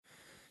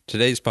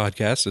Today's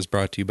podcast is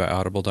brought to you by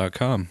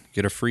Audible.com.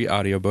 Get a free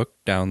audiobook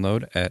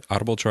download at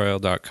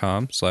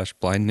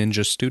audibletrial.com/Blind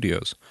Ninja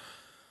Studios.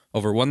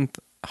 Over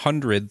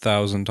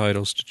 100,000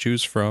 titles to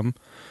choose from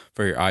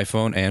for your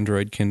iPhone,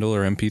 Android, Kindle,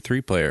 or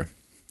MP3 player.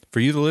 For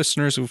you, the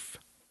listeners of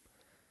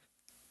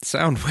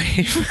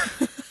Soundwave,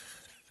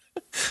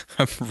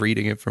 I'm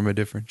reading it from a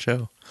different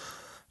show.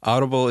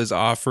 Audible is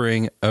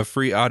offering a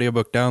free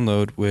audiobook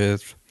download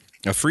with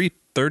a free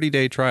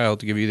 30-day trial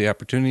to give you the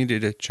opportunity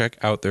to check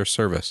out their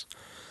service.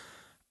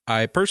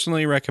 I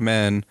personally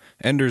recommend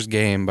Ender's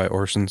Game by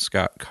Orson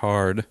Scott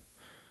Card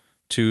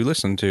to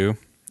listen to.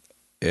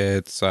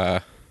 It's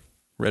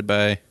read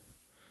by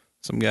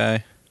some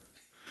guy.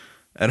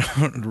 I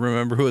don't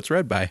remember who it's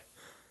read by.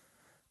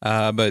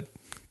 But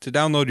to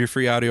download your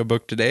free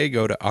audiobook today,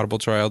 go to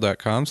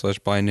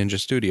audibletrial.com/Blind Ninja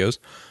Studios.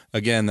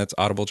 Again, that's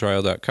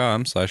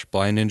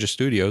audibletrial.com/Blind Ninja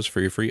Studios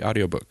for your free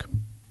audiobook.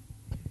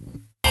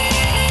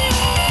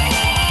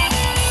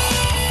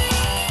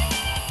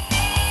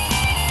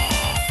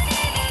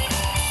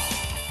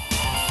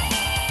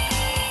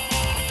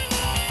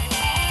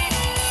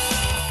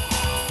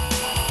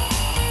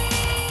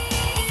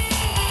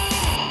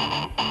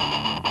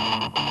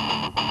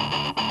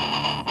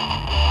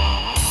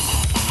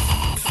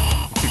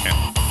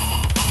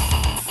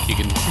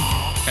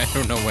 I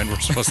don't know when we're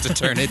supposed to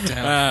turn it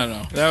down. I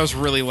don't know. That was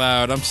really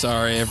loud. I'm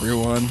sorry,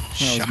 everyone.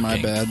 That was my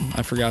Shocking. bad.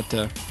 I forgot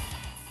to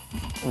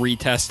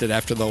retest it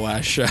after the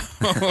last show.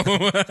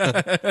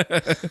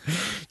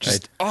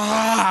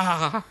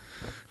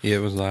 Yeah, it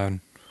was loud.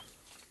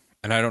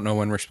 And I don't know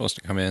when we're supposed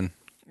to come in.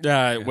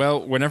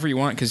 Well, whenever you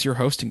want, because you're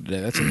hosting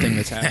today. That's the thing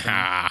that's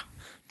happening.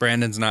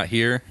 Brandon's not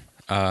here,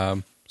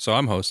 so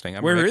I'm hosting.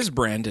 Where Rick. is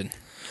Brandon?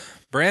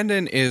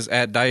 Brandon is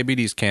at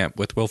diabetes camp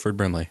with Wilford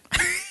Brimley.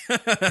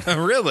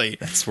 Really?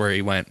 That's where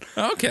he went.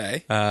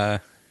 Okay.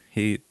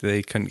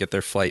 They couldn't get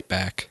their flight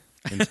back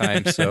in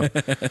time, so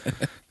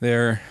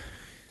they're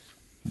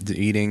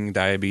eating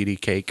diabetes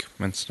cake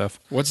and stuff.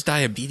 What's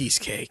diabetes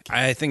cake?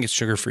 I think it's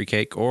sugar-free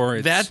cake, or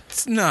it's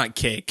That's not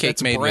cake. cake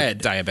That's made bread.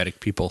 with diabetic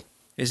people.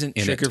 Isn't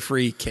in it.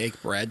 sugar-free cake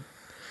bread?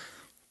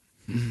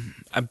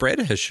 Bread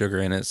has sugar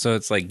in it, so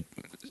it's like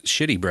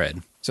shitty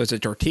bread. So it's a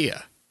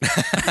tortilla.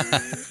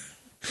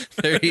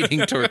 They're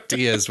eating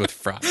tortillas with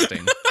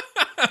frosting.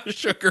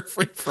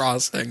 Sugar-free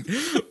frosting,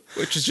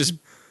 which is just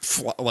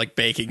like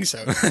baking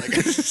soda.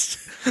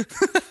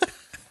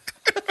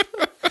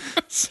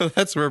 So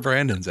that's where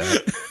Brandon's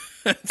at.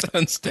 That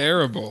sounds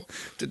terrible.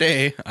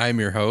 Today,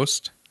 I'm your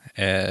host,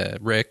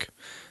 Rick,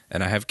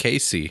 and I have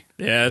Casey.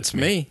 Yeah, it's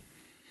me.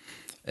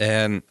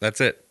 And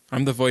that's it.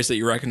 I'm the voice that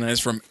you recognize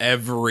from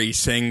every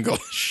single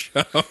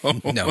show.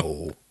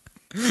 No.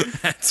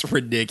 That's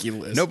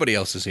ridiculous. Nobody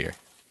else is here.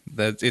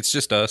 It's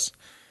just us.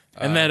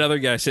 And that other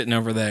guy sitting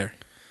over there.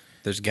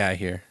 There's a guy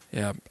here.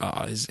 Yeah,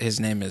 his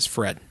name is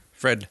Fred.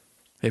 Fred.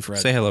 Hey, Fred.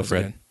 Say hello, How's it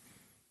Fred. going?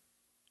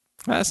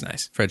 Oh, that's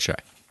nice. Fred Shy.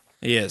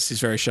 He is. He's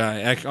very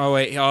shy. Oh,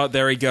 wait. Oh,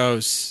 there he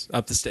goes.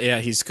 Up the stairs.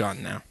 Yeah, he's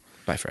gone now.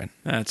 Bye, Fred.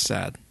 That's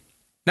sad.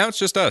 Now it's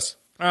just us.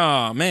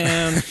 Oh,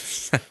 man.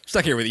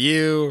 Stuck here with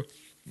you.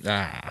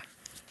 Ah.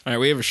 All right,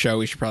 we have a show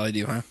we should probably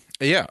do, huh?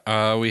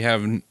 Yeah, we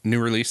have new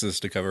releases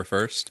to cover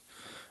first.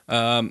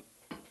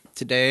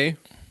 Today,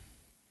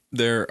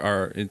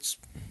 it's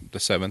the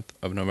 7th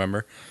of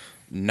November.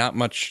 Not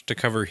much to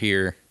cover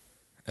here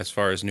as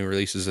far as new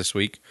releases this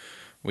week.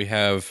 We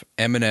have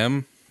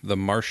Eminem, the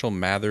Marshall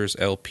Mathers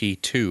LP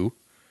 2.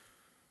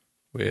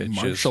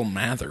 Marshall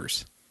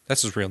Mathers.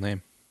 That's his real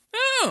name.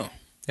 Oh,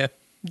 Yeah.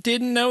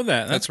 didn't know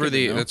that. That's where good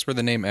to know. that's where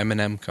the name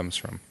Eminem comes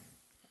from.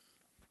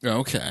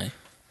 Okay.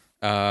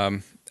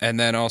 And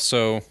then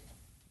also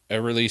a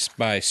release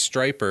by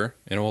Stryper,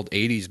 an old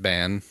 80s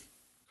band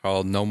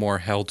called No More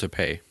Hell to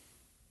Pay.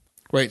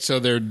 Wait, so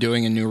they're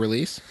doing a new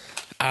release?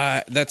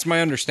 That's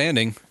my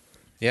understanding.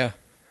 Yeah.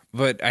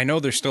 But I know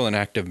they're still an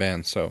active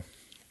band, so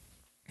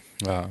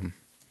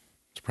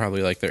it's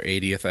probably like their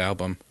 80th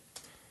album.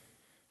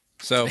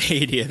 So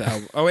 80th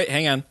album. Oh, wait,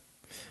 hang on.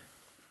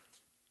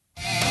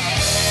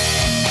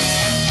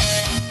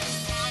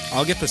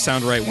 I'll get the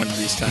sound right one of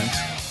these times.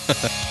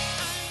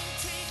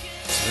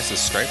 this is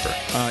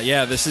Stryper.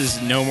 Yeah, this is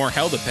No More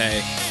Hell to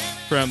Pay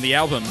from the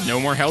album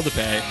No More Hell to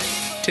Pay.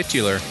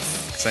 Titular,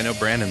 because I know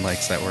Brandon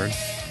likes that word.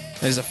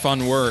 That is a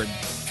fun word.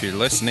 If you're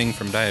listening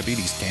from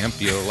diabetes camp,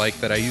 you'll like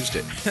that I used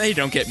it. They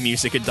don't get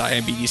music at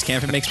diabetes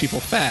camp. It makes people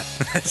fat.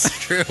 That's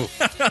true.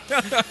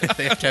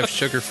 They have to have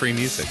sugar-free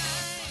music.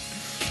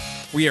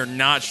 We are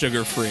not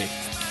sugar-free.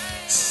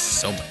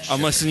 So much.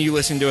 Unless you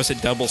listen to us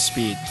at double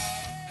speed.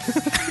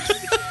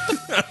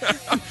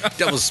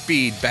 Double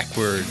speed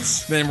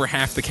backwards. Then we're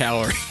half the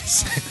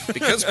calories.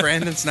 Because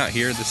Brandon's not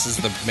here, this is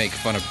the Make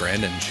Fun of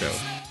Brandon show.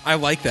 I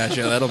like that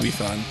show. That'll be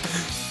fun.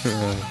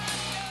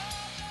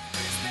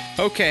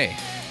 Okay.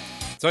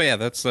 So yeah,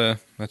 that's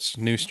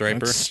new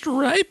Stryper.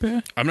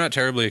 Stryper. I'm not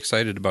terribly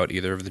excited about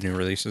either of the new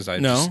releases.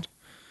 No?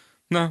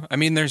 No, I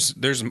mean there's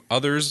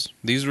others.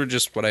 These were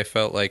just what I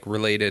felt like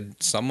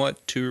related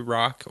somewhat to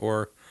rock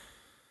or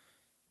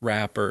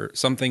rap or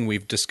something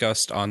we've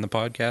discussed on the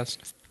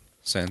podcast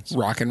since.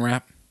 Rock and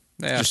rap.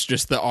 Yeah.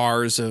 Just the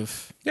R's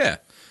of Yeah.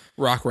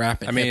 rock,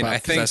 rap, and I mean, hip-hop, I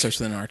 'cause that think- starts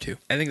with an R too.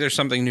 I think there's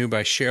something new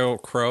by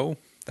Sheryl Crow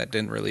that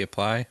didn't really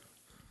apply.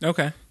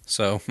 Okay.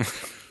 So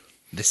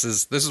this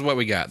is what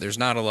we got. There's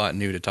not a lot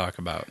new to talk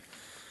about.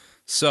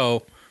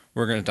 So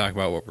we're going to talk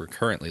about what we're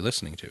currently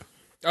listening to.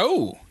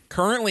 Oh,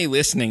 currently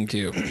listening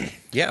to.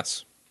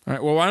 Yes. All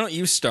right. Well, why don't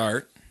you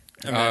start,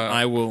 and then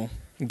I will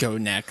go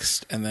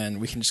next, and then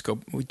we can just go.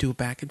 We do a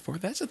back and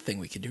forth. That's a thing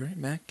we could do, right?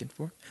 Back and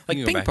forth, like We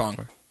can go ping back and pong.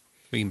 forth.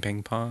 We can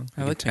ping pong.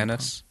 I We like can ping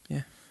tennis. pong.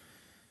 Yeah.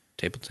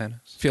 Table tennis.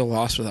 Feel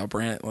lost without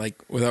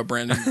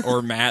Brandon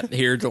or Matt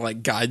here to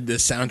like guide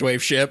this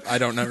Soundwave ship. I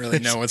don't really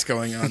know what's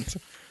going on.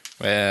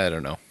 Well, I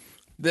don't know.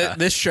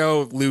 This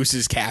show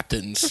loses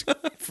captains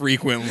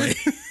frequently.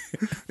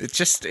 It's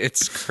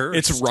cursed.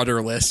 It's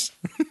rudderless.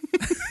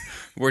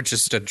 We're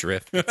just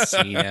adrift at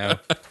sea now.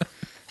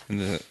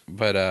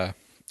 But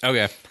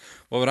okay.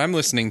 Well, what I'm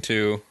listening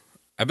to,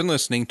 I've been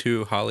listening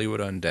to Hollywood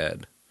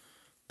Undead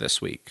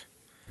this week.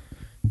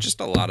 Just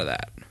a lot of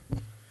that.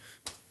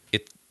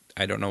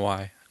 I don't know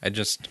why. I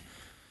just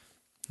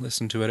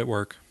listen to it at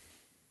work.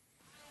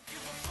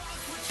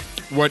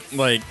 What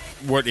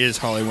is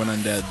Hollywood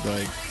Undead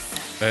like?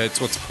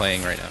 It's what's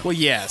playing right now. Well,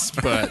 yes,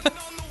 but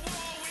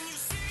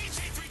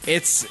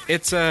It's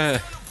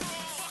a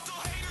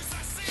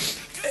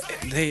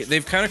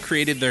they've kind of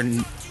created their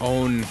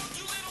own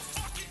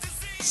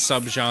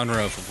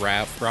subgenre of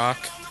rap rock.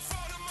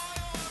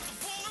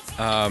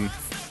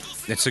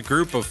 It's a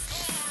group of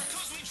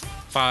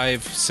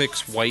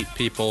 5-6 white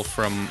people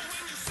from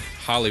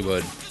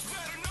Hollywood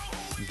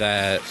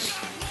that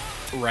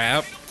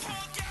rap,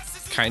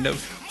 kind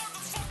of.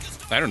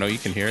 I don't know. You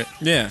can hear it.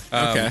 yeah,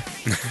 okay.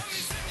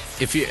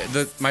 If you,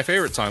 my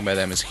favorite song by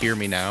them is "Hear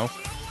Me Now."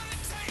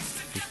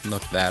 You can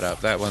look that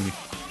up. That one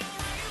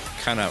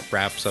kind of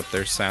wraps up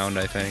their sound,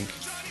 I think.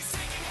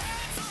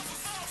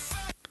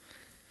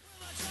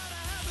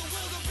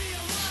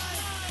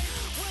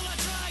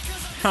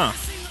 Huh?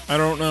 I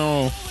don't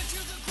know.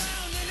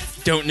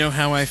 Don't know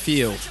how I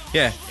feel.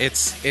 Yeah,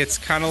 it's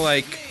kind of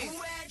like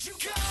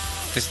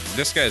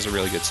this guy is a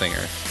really good singer.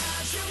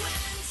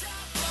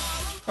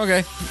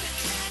 Okay.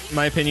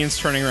 My opinion's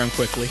turning around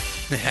quickly.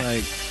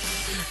 Like,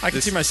 I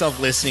can see myself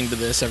listening to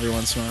this every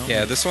once in a while.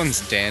 Yeah, this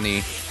one's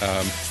Danny.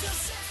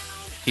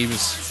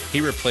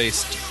 He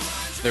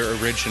replaced their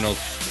original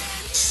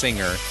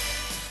singer,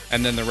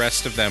 and then the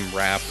rest of them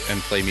rap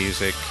and play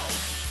music,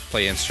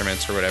 play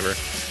instruments or whatever.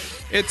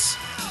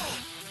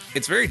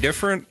 It's very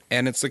different,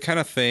 and it's the kind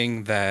of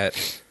thing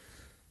that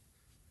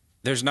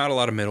there's not a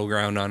lot of middle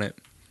ground on it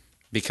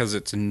because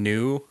it's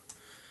new.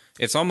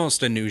 It's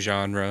almost a new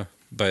genre,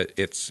 but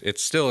it's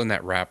still in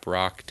that rap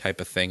rock type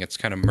of thing. It's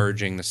kind of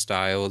merging the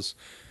styles,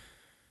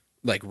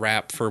 like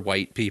rap for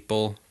white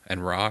people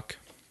and rock,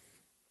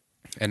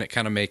 and it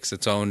kind of makes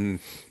its own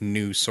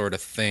new sort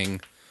of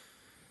thing.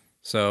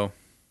 So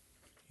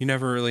you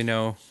never really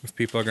know if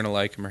people are going to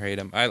like them or hate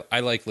them. I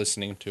like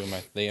listening to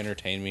them. They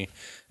entertain me.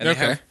 And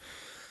Okay.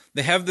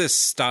 they have this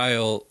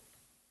style,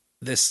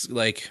 this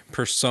like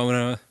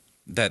persona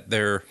that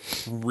they're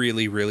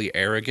really, really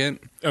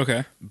arrogant,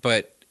 Okay.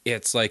 but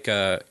it's like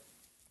a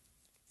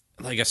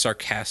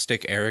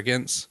sarcastic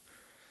arrogance.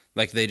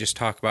 Like they just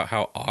talk about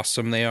how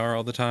awesome they are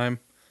all the time.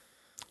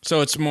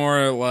 So it's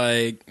more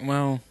like,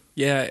 well,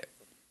 yeah.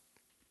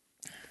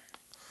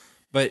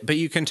 But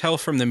you can tell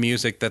from the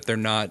music that they're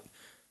not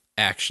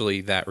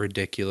actually that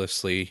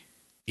ridiculously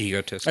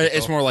egotistical.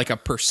 It's more like a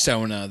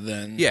persona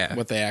than Yeah.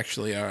 what they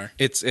actually are.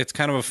 It's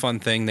kind of a fun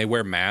thing. They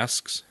wear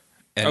masks.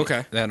 And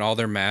Okay. then all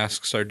their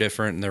masks are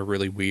different and they're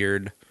really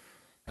weird.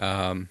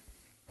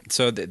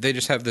 So they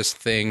just have this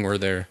thing where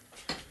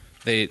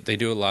they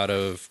do a lot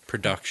of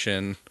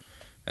production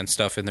and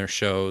stuff in their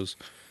shows.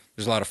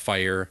 There's a lot of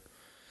fire.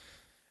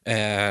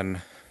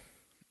 And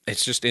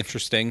it's just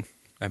interesting.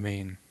 I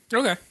mean,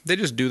 Okay. they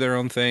just do their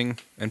own thing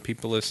and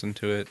people listen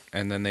to it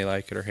and then they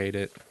like it or hate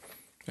it.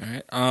 All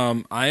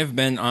right. I have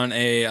been on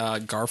a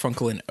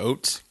Garfunkel and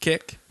Oates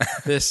kick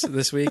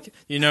this week.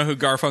 You know who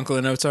Garfunkel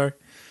and Oates are?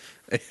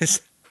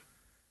 Is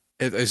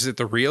it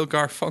the real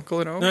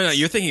Garfunkel and Oates? No,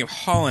 you're thinking of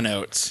Hall and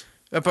Oates.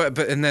 But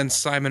and then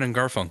Simon and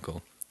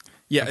Garfunkel.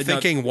 Yeah, I'm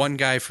thinking one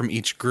guy from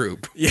each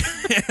group.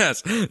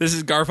 Yes, this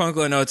is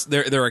Garfunkel and Oates.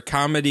 They're a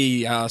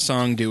comedy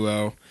song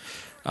duo.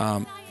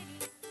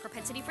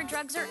 Propensity for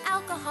drugs or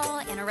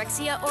alcohol,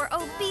 anorexia or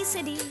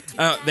obesity.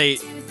 They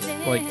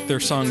like their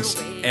songs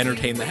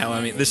entertain the hell out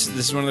of me. This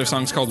is one of their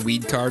songs called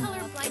 "Weed Card,"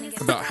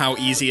 about how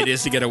easy it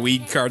is to get a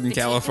weed card in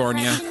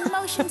California.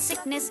 Motion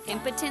sickness,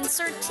 impotence,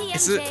 or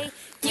TMJ.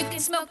 You can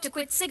smoke to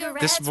quit cigarettes.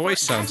 This voice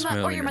for sounds asthma or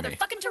familiar your to me.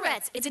 motherfucking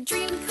Tourette's. It's a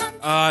dream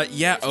come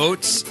Yeah,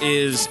 Oates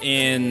is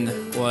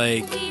in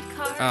like Weed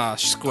card.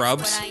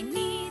 Scrubs. What I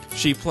need.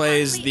 She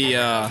plays the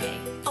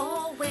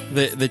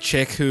Always.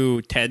 chick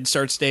who Ted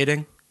starts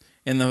dating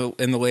in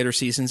the later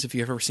seasons. If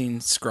you've ever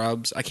seen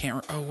Scrubs, I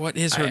can't. What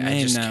is her I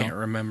name just now? can't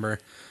remember.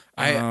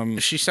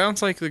 She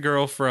sounds like the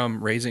girl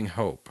from Raising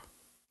Hope.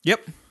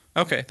 Yep.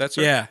 Okay, that's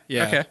her. Yeah.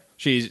 Okay.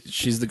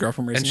 She's the girl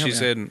from Raising And Hope.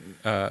 she's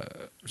yeah.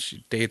 in.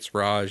 She dates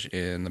Raj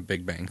in The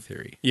Big Bang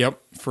Theory. Yep,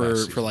 for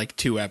season. like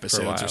 2 For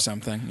episodes a while. or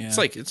something. Yeah.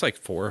 It's like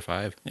 4 or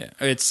 5. yeah,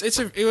 it's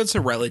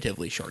a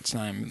relatively short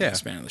time Yeah.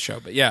 span of the show,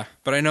 but yeah.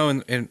 But I know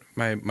in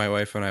my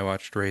wife and I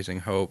watched Raising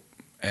Hope,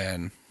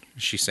 and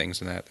she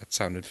sings in that. That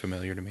sounded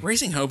familiar to me.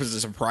 Raising Hope is a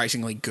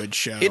surprisingly good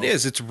show. It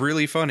is. It's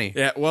really funny.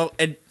 Yeah, well,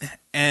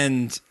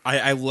 and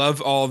I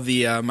love all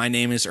the My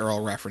Name is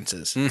Earl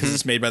references because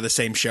it's made by the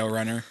same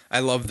showrunner. I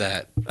love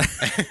that.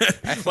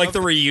 Like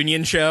the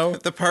reunion show.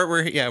 The part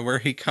where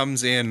he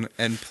comes in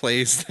and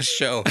plays the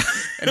show,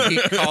 and he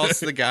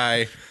calls the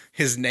guy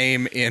his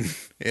name in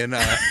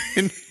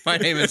My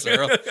Name is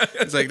Earl.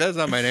 He's like, that's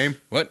not my name.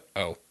 What?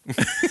 Oh.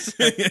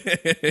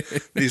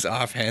 These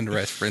offhand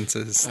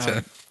references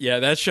to Yeah,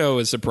 that show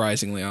is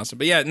surprisingly awesome.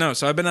 But yeah, no,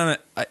 so I've been on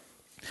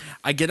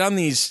I get on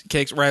these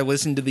kicks where I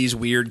listen to these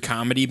weird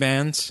comedy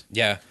bands,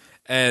 yeah.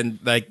 and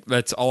like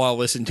that's all I'll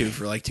listen to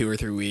for like 2 or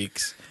 3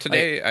 weeks.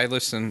 Today I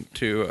listened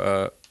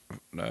to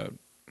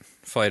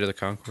Flight of the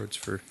Conchords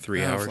for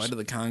 3 hours. Flight of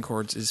the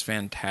Conchords is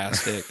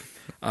fantastic.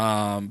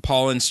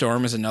 Paul and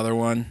Storm is another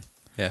one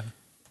Yeah.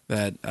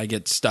 that I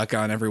get stuck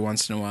on every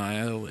once in a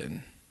while.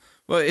 And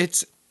Well,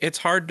 it's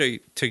hard to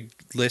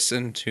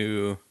listen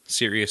to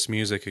serious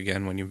music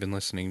again when you've been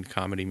listening to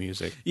comedy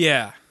music.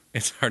 yeah,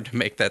 It's hard to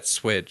make that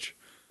switch.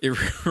 it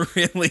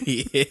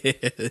really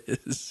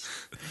is.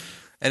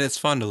 And it's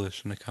fun to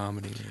listen to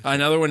comedy music.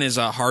 Another one is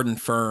Hard and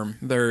Firm.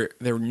 They're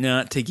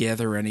not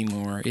together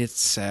anymore. It's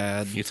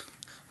sad.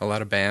 A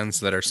lot of bands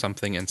that are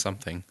something and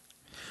something.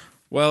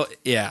 Well,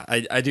 yeah,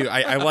 I do.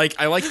 I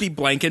like the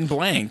blank and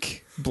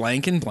blank.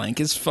 Blank and blank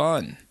is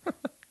fun.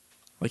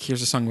 Like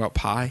here's a song about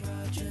pie.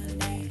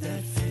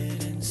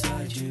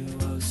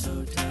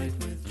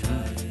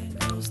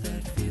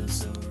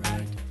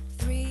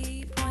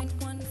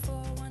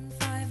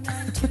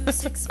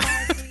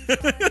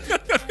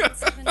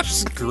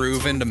 Just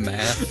groove into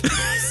math.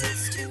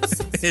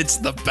 It's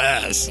the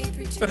best.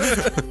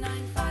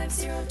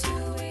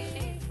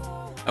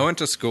 I went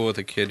to school with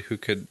a kid who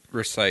could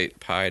recite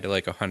pi to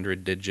like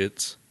 100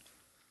 digits.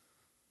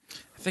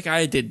 I think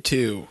I did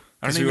too.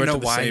 I don't 'cause we even went know to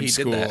the why same he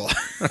school. did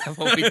that.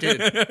 Well, we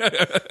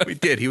did. We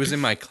did. He was in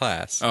my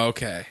class.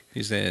 Okay,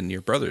 He's in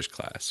your brother's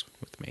class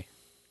with me.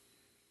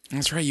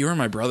 that's right. You were in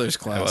my brother's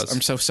class. was.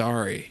 I'm so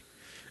sorry.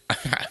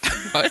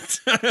 What?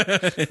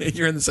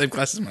 You're in the same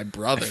class as my I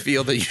brother.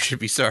 feel that you should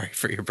be sorry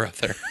for your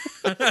brother.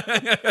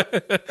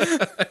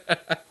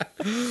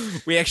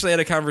 We actually had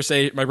a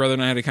conversation. My brother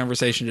and I had a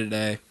conversation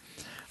today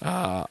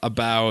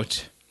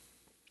about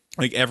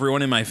like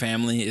everyone in my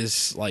family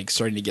is like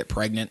starting to get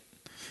pregnant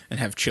and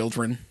have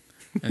children,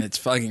 and it's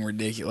fucking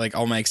ridiculous. Like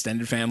all my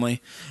extended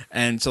family,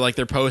 and so like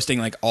they're posting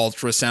like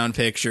ultrasound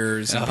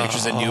pictures and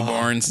pictures of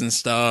newborns and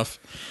stuff,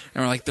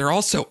 and we're like, they're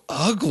all so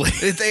ugly.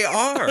 They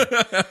are.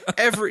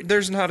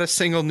 There's not a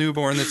single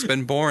newborn that's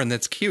been born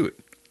that's cute.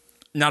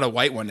 Not a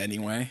white one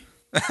anyway.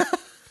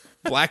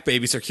 Black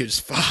babies are cute as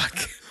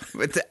fuck.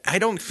 But I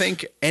don't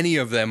think any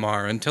of them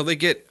are until they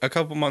get a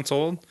couple months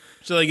old.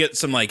 So they get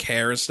some like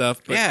hair and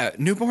stuff. But Yeah,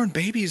 newborn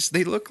babies,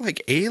 they look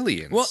like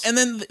aliens. well, and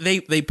then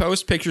they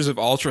post pictures of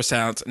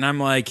ultrasounds, and I'm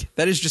like,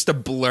 that is just a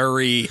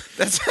blurry.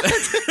 That's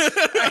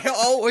I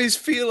always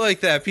feel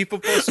like that. People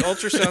post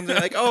ultrasounds, they're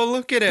like, oh,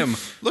 look at him.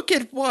 Look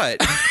at what?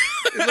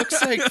 It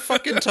looks like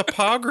fucking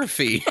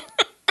topography.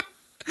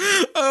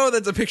 Oh,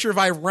 that's a picture of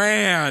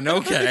Iran.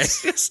 Okay.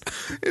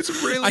 It's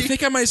really I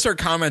think I might start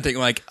commenting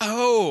like,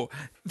 oh,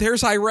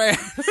 there's Iran.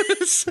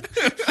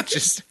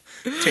 just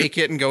take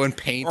it and go and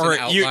paint Or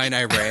and you- outline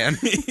Iran.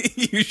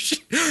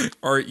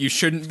 Or you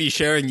shouldn't be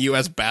sharing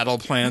U.S. battle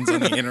plans on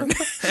the internet.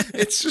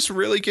 It's just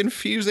really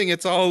confusing.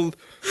 It's all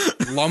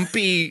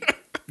lumpy,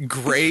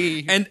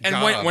 gray. And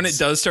when it gobs.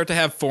 does start to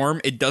have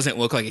form, it doesn't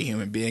look like a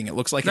human being. It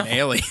looks like an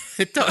alien.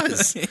 It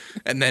does.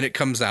 And then it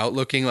comes out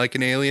looking like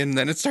an alien, and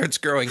then it starts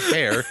growing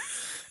hair,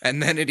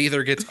 and then it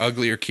either gets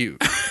ugly or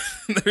cute.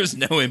 There's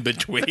no in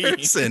between.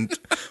 Isn't.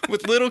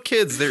 With little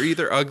kids, they're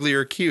either ugly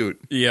or cute.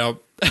 Yep.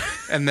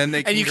 And then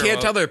they can And you grow can't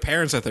up- tell their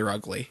parents that they're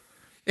ugly.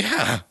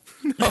 Yeah.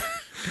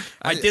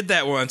 I did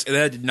that once, and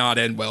that did not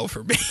end well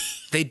for me.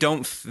 They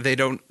don't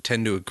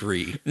tend to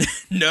agree.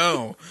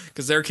 No,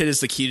 because their kid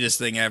is the cutest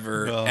thing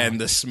ever and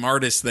the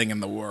smartest thing in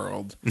the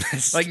world.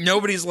 Like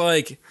nobody's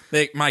like,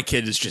 my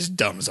kid is just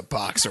dumb as a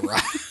box of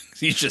rocks.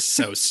 He's just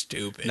so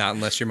stupid. Not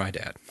unless you're my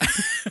dad.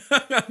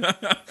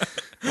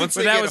 Once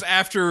But that was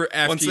after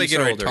once you they get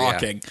started older, yeah.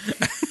 talking.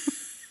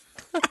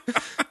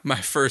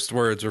 My first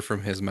words were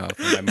from his mouth,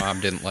 and my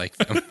mom didn't like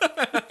them.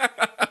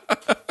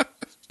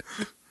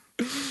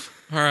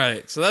 All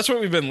right, so that's what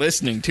we've been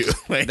listening to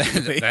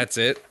lately. That's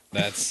it.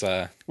 That's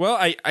Well,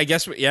 I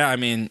guess, yeah, I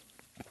mean,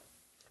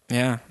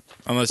 yeah,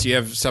 unless you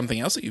have something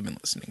else that you've been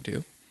listening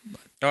to.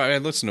 Oh, I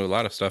listen to a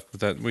lot of stuff, but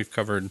that we've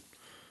covered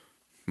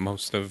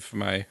most of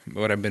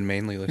what I've been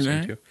mainly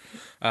listening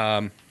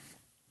to.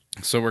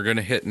 So we're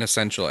gonna hit an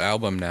essential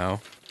album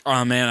now.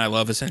 Oh, man, I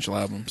love Essential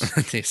Albums.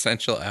 The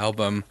essential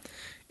album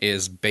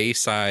is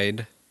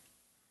Bayside.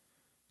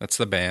 That's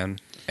the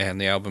band,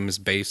 and the album is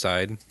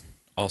Bayside,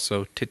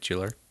 also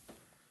titular.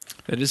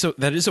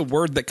 That is a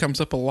word that comes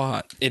up a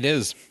lot. It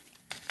is.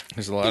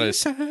 There's a lot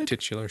B-side. of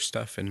titular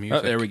stuff in music.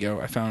 Oh, there we go.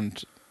 I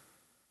found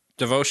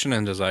Devotion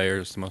and Desire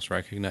is the most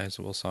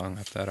recognizable song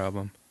off that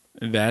album.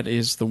 that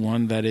is the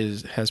one that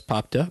has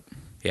popped up.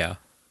 Yeah.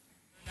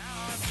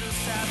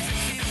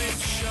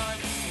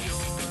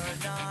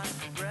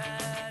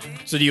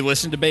 So do you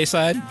listen to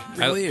Bayside?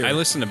 Really? I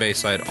listen to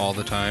Bayside all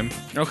the time.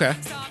 Okay.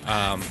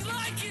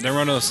 They're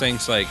one of those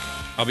things like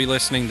I'll be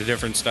listening to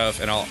different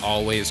stuff and I'll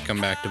always come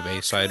back to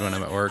Bayside when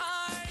I'm at work.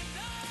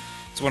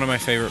 It's one of my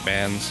favorite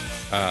bands.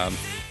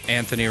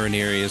 Anthony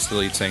Ranieri is the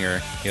lead singer.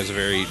 He has a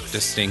very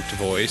distinct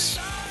voice.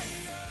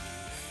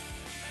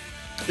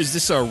 Is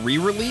this a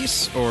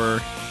re-release or?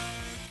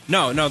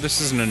 No, this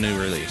isn't a new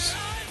release.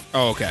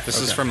 Oh, okay. This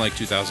is from like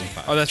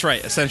 2005. Oh, that's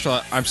right. Essential.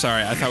 I'm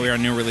sorry. I thought we were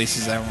on new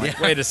releases. I'm like,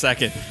 wait a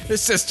second.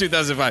 This says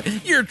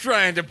 2005. You're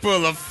trying to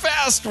pull a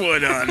fast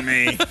one on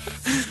me.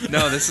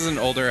 No, this is an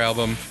older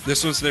album.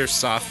 This was their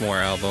sophomore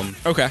album.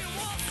 Okay.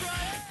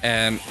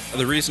 And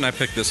the reason I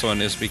picked this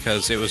one is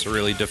because it was a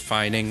really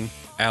defining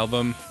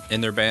album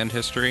in their band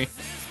history.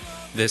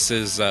 This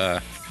is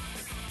where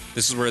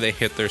they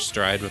hit their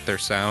stride with their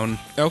sound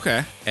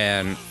Okay.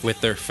 and with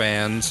their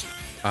fans.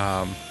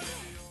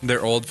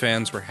 Their old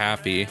fans were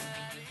happy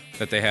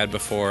that they had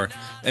before.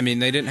 I mean,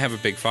 they didn't have a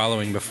big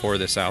following before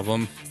this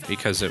album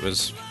because they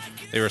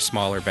were a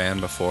smaller band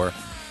before.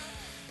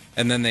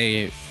 And then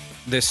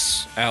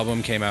this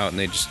album came out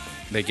and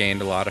they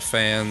gained a lot of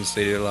fans.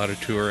 They did a lot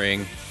of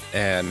touring,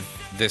 and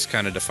this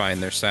kind of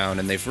defined their sound.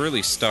 And they've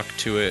really stuck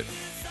to it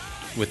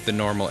with the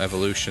Normal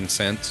Evolution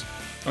since.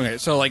 Okay.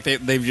 So like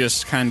they've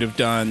just kind of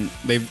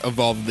they've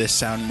evolved this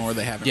sound more.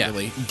 They haven't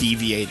really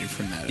deviated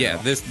from that. Yeah,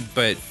 at all.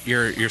 but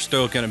you're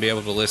still going to be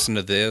able to listen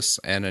to this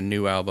and a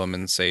new album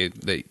and say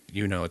that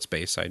it's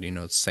Bayside, it's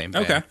the same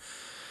band.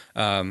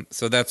 Okay.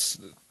 So that's,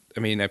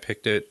 I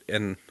picked it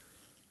and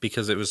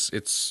because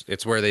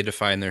it's where they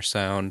define their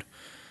sound.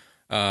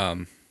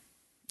 So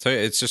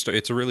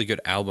it's a really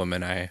good album,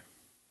 and I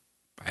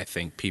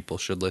think people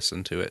should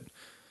listen to it.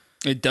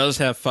 It does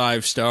have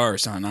 5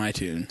 stars on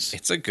iTunes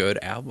It's a good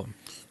album.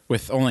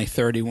 with only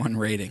 31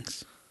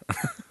 ratings.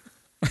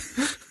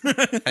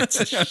 That's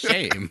a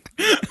shame.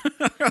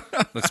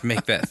 Let's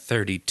make that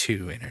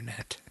 32,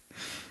 internet.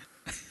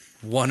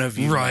 One of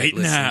you Right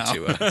might listen now.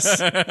 to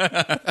us.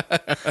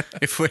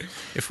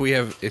 if we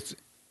have it's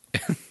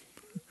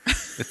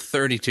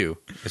 32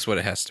 is what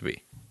it has to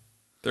be.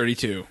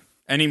 32.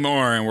 Any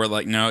more, and we're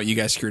like, no, you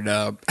guys screwed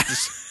up.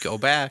 Just go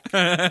back.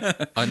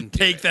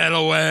 Take that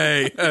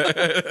away.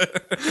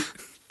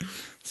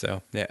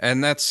 So yeah,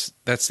 and that's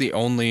the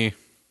only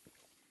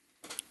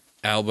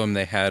album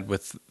they had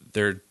with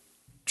their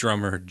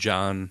drummer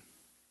John,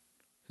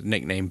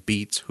 nickname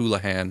Beats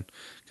Houlihan,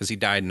 because he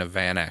died in a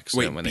van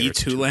accident. Wait, when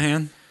Beats they were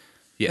Houlihan?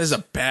 Yes.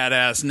 That's a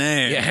badass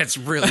name. Yeah, it's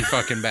really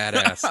fucking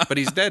badass. But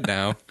he's dead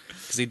now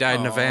because he died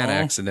in a van Aw.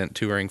 accident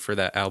touring for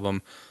that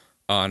album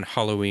on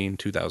Halloween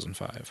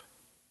 2005.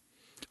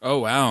 Oh,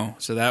 wow.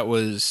 So that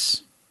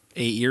was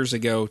 8 years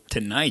ago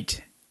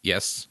tonight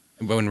Yes,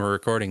 when we're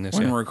recording this.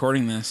 when yeah. we're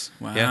recording this.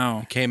 Wow.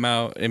 Yeah, it came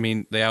out. I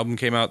mean, the album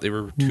came out. They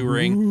were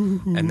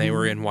touring, and they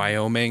were in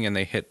Wyoming, and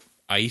they hit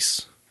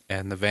ice,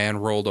 and the van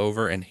rolled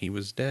over, and he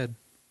was dead.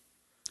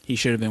 He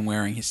should have been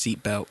wearing his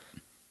seatbelt.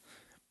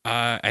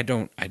 I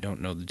don't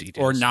know the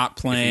details. Or not if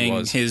he playing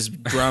was. his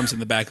drums in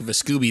the back of a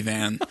Scooby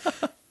van.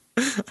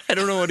 I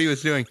don't know what he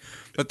was doing.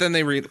 But then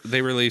they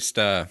released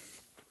an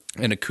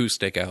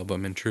acoustic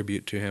album in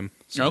tribute to him.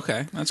 So,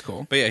 Okay, that's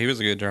cool. but yeah, he was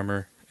a good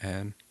drummer,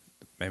 and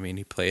I mean,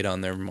 he played on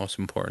their most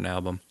important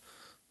album.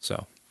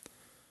 So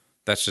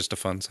that's just a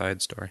fun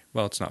side story.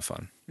 Well, it's not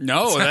fun.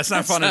 No, that's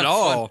not fun at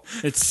all.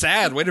 It's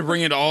sad. Way to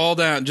bring it all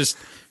down. Just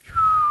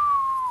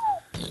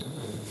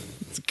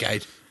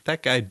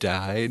That guy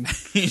died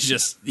he's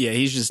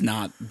just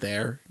not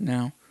there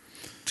now.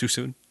 too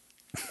soon.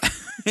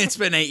 It's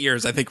been 8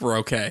 years. I think we're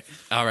okay.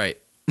 All right.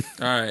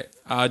 All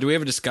right. Do we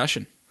have a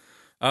discussion?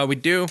 We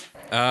do.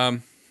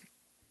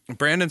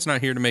 Brandon's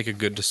not here to make a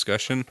good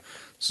discussion,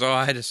 so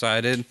I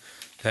decided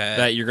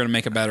That you're going to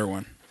make a better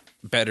one.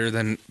 better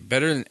than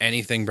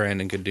anything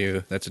Brandon could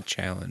do. That's a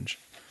challenge.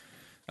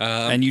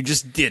 And you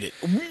just did it.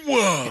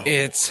 Whoa.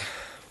 It's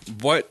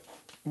what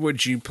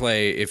would you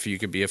play if you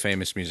could be a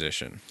famous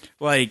musician?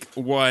 Like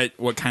what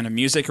kind of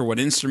music or what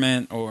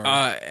instrument or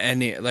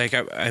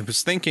I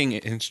was thinking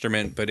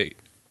instrument,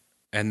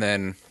 and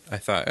then I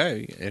thought,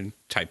 hey, and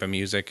type of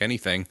music,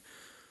 anything.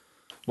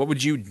 What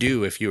would you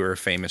do if you were a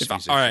famous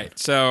musician? All right.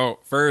 So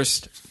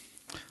first,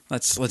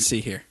 let's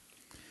see here.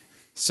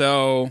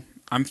 So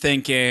I'm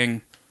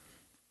thinking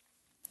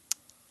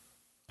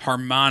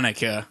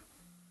harmonica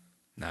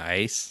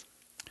Nice.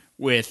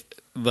 with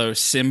those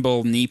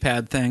cymbal knee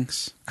pad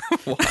things,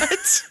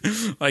 What?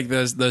 like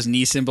those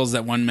knee cymbals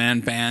that one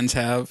man bands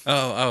have.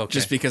 Oh, okay.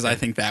 Just because I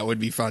think that would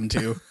be fun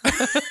too.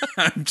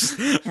 I'm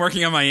just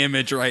working on my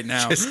image right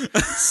now.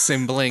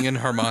 Cymbling and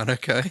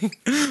harmonica.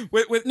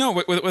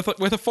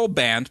 with a full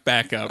band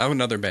backup. I'm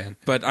another band.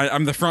 But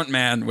I'm the front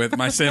man with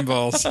my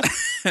cymbals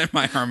and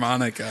my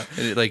harmonica.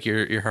 Like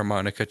your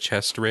harmonica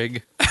chest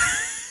rig.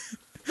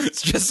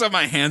 It's just so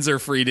my hands are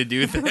free to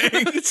do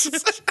things.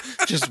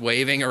 Just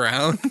waving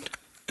around.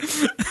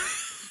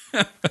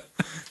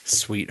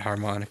 Sweet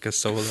harmonica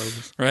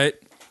solos. Right?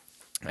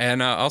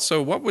 And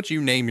also, what would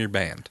you name your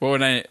band? What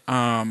would I...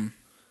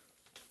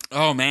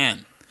 Oh,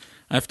 man.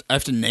 I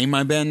have to name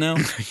my band now?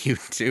 You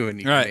do,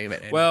 and you Right. can name it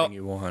anything Well,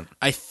 you want.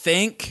 I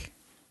think...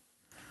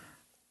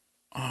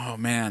 Oh,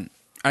 man.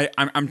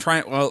 I'm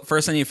trying... Well,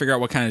 first I need to figure out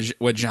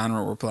what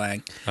genre we're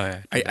playing. Oh,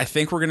 yeah. I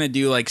think we're going to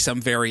do, like,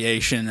 some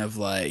variation of,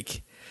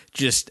 like,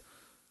 just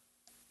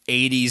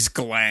 80s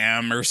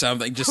glam or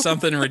something. Just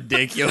something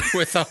ridiculous.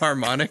 With a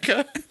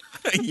harmonica?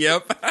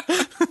 Yep.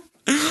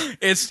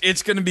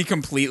 It's going to be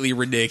completely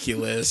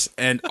ridiculous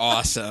and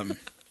awesome.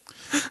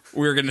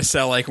 We're going to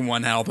sell, like,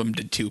 one album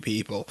to two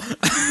people.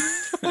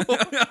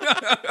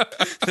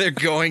 They're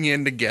going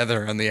in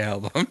together on the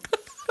album.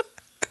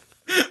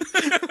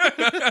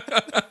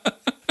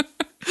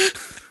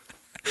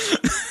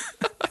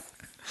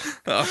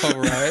 All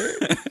right.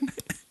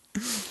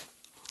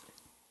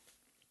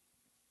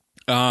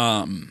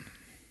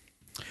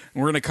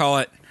 We're going to call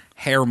it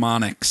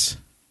Harmonics.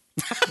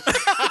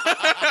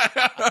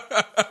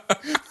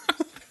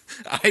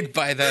 I'd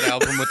buy that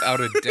album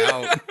without a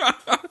doubt.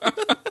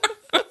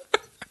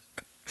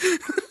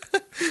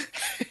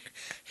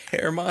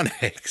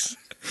 Harmonics.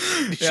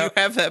 Did you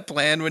have that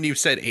planned when you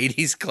said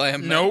 80s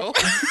glam metal? Nope.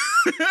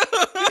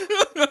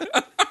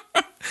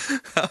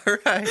 All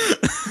right.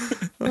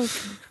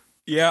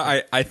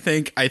 Yeah, I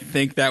think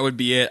that would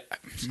be it.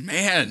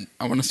 Man,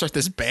 I want to start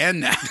this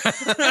band now.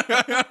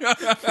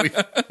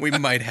 We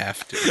might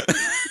have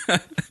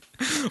to.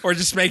 Or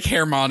just make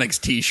Harmonics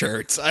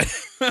t-shirts.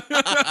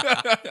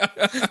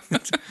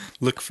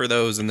 Look for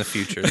those in the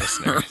future,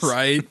 listeners.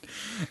 Right?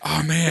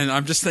 Oh, man,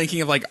 I'm just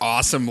thinking of, like,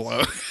 awesome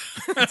logo.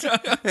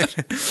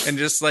 And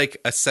just like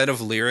a set of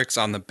lyrics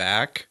on the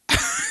back.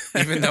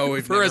 Even though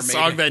we've For never a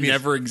song that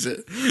never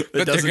exists.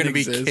 But they're going to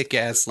be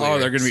kick-ass lyrics. Oh,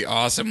 they're going to be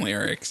awesome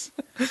lyrics.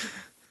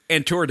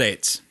 And tour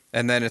dates.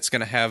 And then it's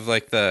going to have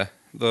like the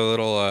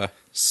little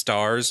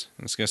stars.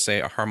 It's going to say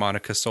a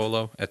harmonica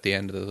solo at the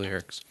end of the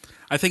lyrics.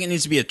 I think it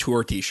needs to be a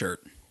tour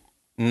t-shirt.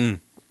 So, like,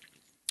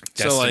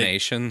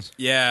 Destinations.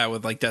 yeah,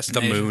 with like The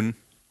destination. moon.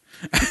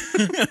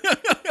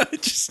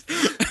 Just,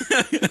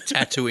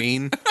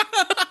 Tatooine.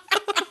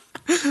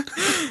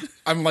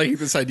 I'm liking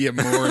this idea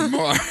more and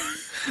more.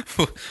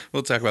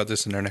 We'll talk about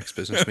this in our next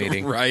business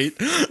meeting. Right?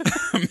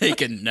 I'm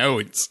making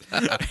notes.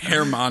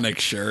 Harmonic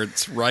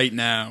shirts right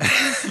now.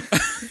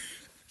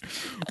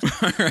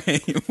 All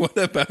right. What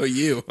about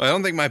you? Well, I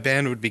don't think my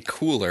band would be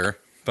cooler,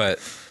 but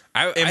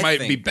It might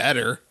be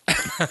better.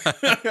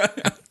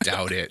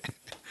 Doubt it.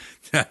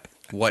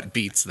 What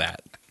beats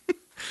that?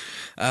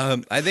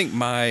 I think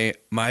my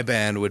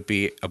band would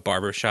be a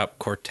barbershop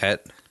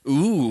quartet.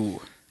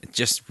 Ooh.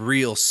 Just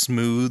real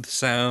smooth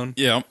sound.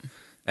 Yep.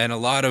 And a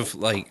lot of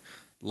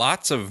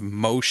lots of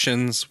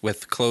motions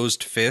with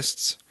closed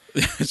fists.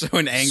 So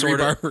an angry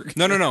barber.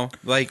 No.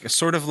 Like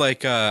sort of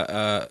like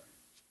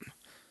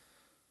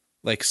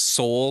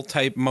soul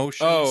type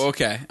motions. Oh,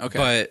 okay.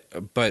 Okay.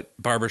 But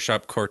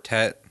barbershop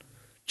quartet.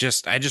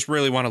 I just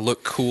really want to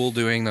look cool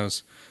doing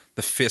the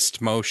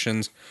fist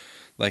motions,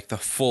 like the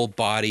full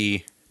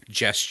body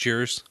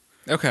gestures.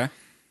 Okay.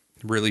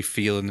 Really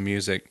feeling the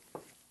music.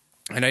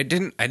 And I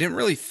didn't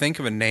really think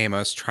of a name. I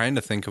was trying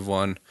to think of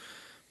one,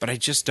 but I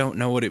just don't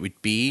know what it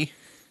would be.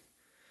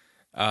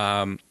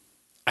 I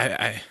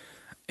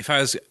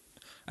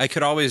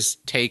could always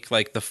take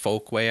like the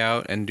folk way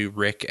out and do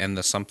Rick and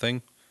the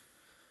something.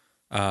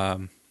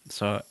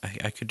 So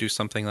I could do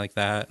something like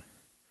that.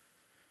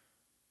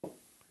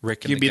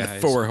 Rick and You'd the be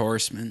guys. the Four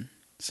Horsemen.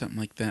 Something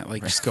like that.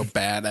 Like, just go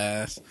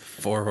badass.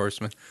 Four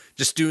Horsemen.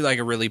 Just do like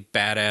a really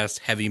badass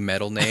heavy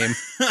metal name.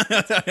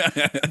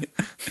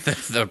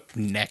 the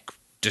Neck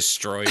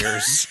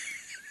Destroyers.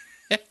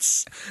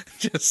 It's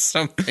just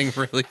something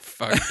really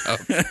fucked up.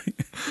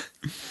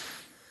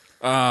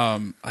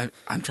 I'm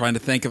trying to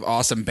think of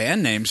awesome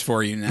band names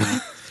for you now.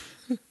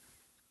 All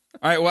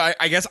right, well,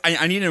 I guess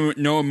I need to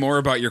know more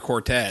about your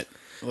quartet.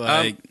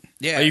 Like,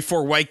 yeah. Are you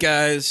four white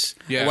guys?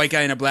 Yeah. A white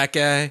guy and a black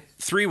guy?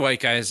 3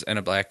 white guys and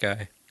a black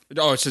guy.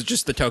 Oh, it's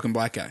just the token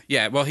black guy.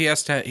 Yeah, well, he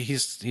has to.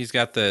 He's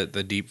got the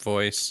deep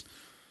voice.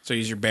 So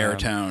he's your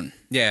baritone.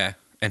 Yeah,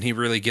 and he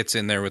really gets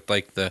in there with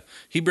like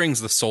he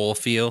brings the soul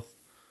feel.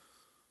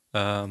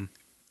 I'm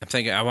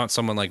thinking I want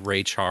someone like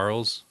Ray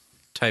Charles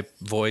type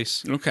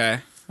voice, Okay.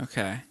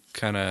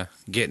 kind of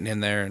getting in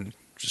there and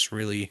just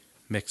really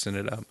mixing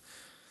it up.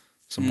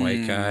 Some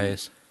white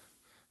guys,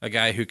 a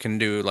guy who can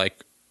do like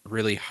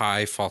really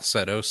high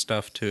falsetto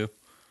stuff too,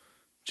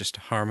 just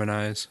to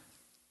harmonize.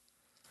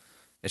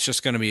 It's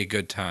just going to be a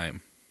good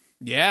time.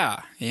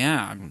 Yeah.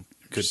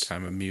 Good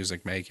time of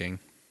music making.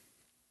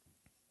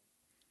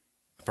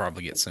 I'll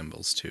probably get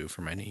cymbals too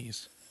for my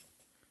knees.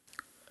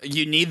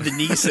 You need the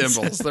knee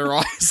cymbals. They're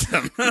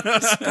awesome.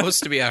 It's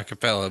supposed to be a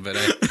cappella, but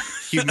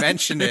you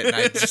mentioned it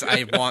and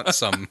I want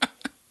some.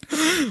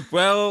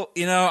 Well,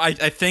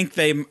 I think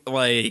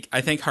Harmonix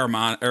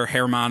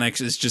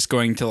is just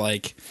going to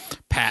like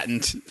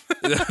patent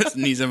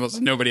knee cymbals.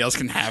 Nobody else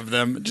can have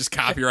them. Just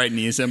copyright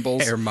knee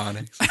cymbals.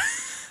 Harmonics.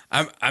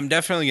 I'm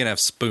definitely gonna have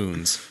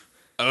spoons.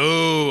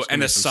 Oh,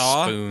 and a Some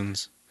saw.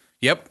 Spoons.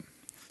 Yep.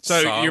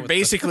 So Saw you're with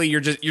basically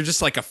you're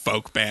just like a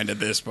folk band at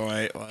this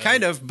point. Like,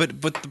 kind of,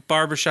 but the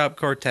barbershop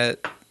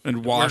quartet.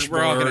 and We're all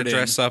gonna washboard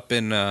dress up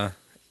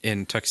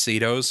in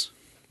tuxedos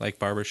like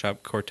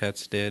barbershop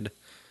quartets did,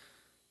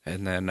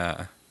 and then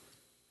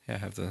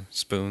have the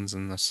spoons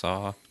and the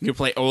saw. You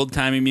play old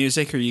timey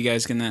music, or are you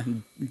guys gonna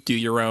do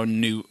your own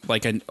new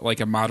like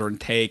a modern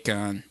take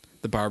on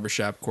the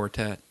barbershop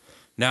quartet?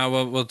 Now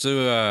we'll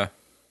do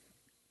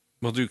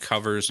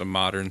covers of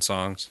modern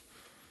songs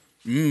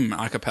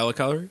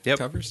Acapella Yep.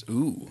 covers.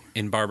 Ooh,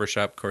 in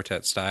barbershop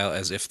quartet style,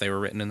 as if they were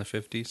written in the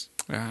 50s.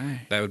 all right.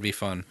 That would be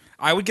fun.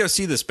 I would go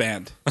see this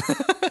band.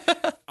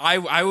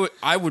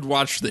 I would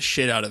watch the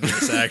shit out of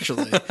this.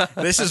 Actually,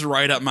 this is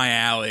right up my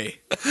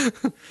alley.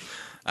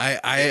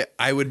 I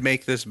would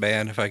make this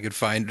band if I could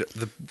find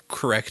the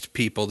correct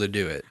people to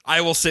do it.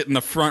 I will sit in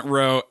the front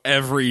row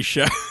every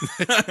show.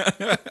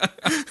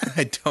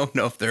 I don't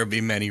know if there'll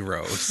be many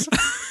rows.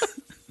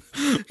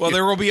 Well,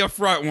 there will be a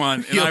front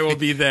one, and I will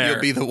be there.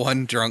 You'll be the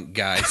one drunk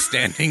guy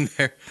standing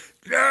there.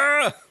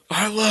 Yeah,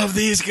 I love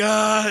these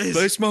guys.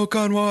 they smoke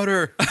on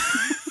water.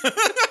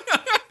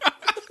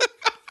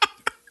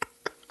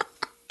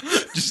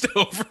 Just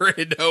over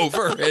and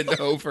over and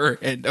over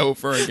and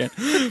over again.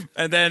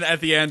 And then at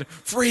the end,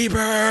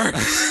 Freebird.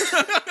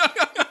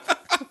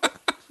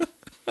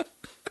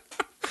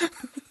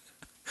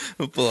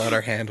 We'll pull out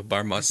our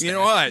handlebar mustache. You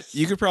know what?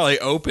 You could probably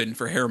open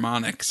for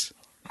Harmonix.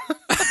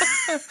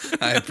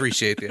 I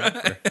appreciate the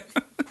offer.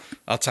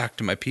 I'll talk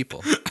to my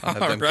people. I'll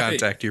have them All right.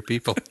 contact your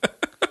people.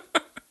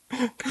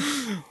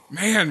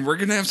 Man, we're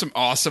going to have some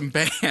awesome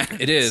bands.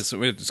 It is.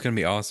 It's going to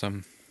be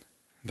awesome.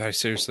 But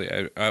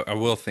I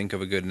will think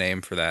of a good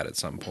name for that at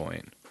some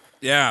point.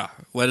 Yeah.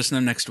 Let us know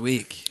next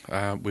week.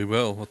 We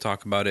will. We'll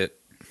talk about it.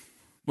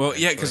 Well,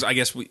 yeah, because I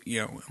guess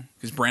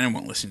because Brandon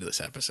won't listen to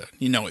this episode.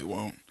 He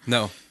won't.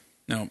 No,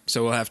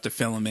 So we'll have to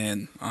fill him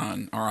in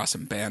on our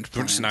awesome band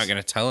plans. we're just not going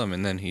to tell him,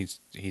 and then he's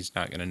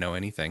not going to know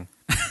anything.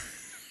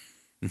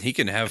 And he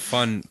can have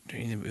fun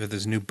with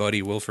his new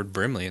buddy Wilford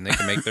Brimley, and they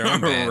can make their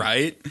own band.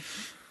 Right?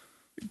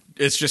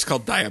 It's just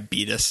called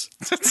Diabetes.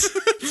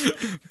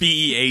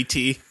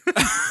 BEAT.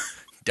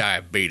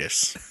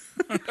 Diabetes.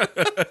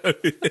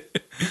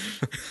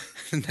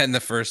 And then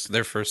their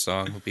first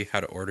song will be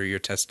 "How to Order Your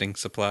Testing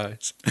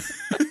Supplies."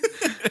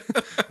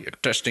 Your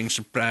testing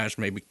supplies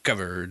may be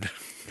covered.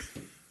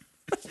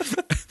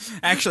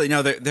 Actually,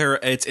 no,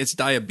 it's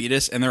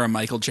Diabetes, and they're a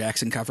Michael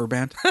Jackson cover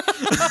band.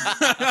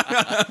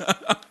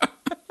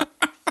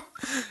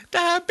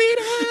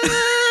 Diabetes.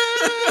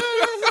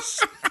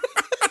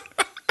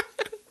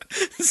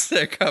 It's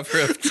their cover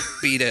of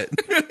 "Beat It."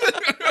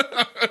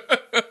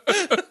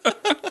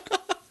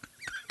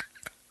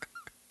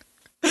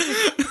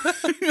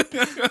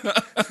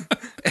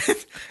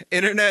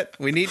 Internet,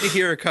 we need to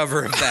hear a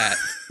cover of that.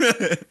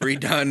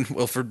 Redone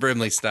Wilford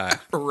Brimley style.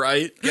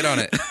 Right? Get on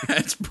it.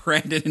 That's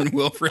Brandon and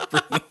Wilfred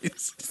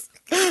Brimley's.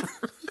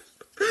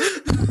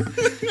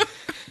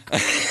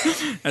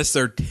 That's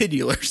their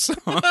titular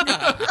song.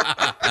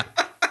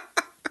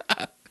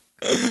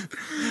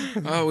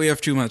 Oh, we have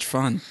too much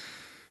fun.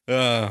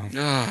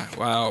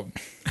 Wow.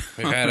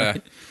 We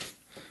had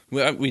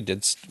we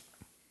did.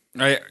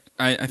 I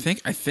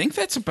think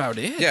that's about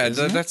it. Yeah,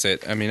 isn't it? that's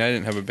it. I mean, I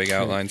didn't have a big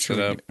outline set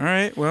up. All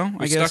right. Well,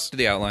 I We guess stuck to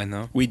the outline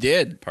though. we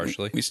did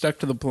Partially. We stuck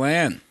to the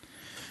plan.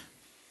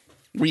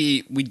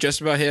 We just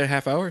about hit a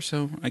half hour,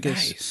 so I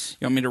guess Nice.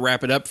 you want me to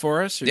wrap it up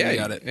for us, or Yeah, you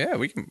got it? Yeah,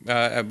 we can.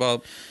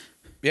 Well,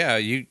 yeah,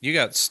 you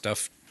got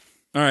stuff.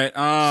 All right.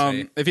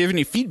 Say. If you have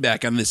any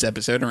feedback on this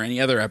episode or any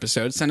other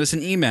episode, send us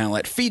an email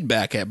at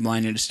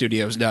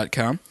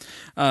feedback@blindninjastudios.com.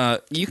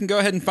 You can go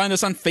ahead and find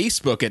us on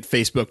Facebook at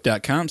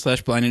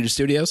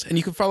facebook.com/blindninjastudios, and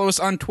you can follow us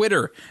on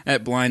Twitter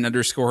at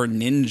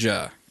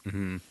blind_ninja.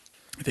 Mm-hmm.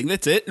 I think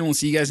that's it, and we'll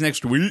see you guys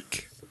next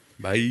week.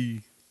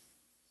 Bye.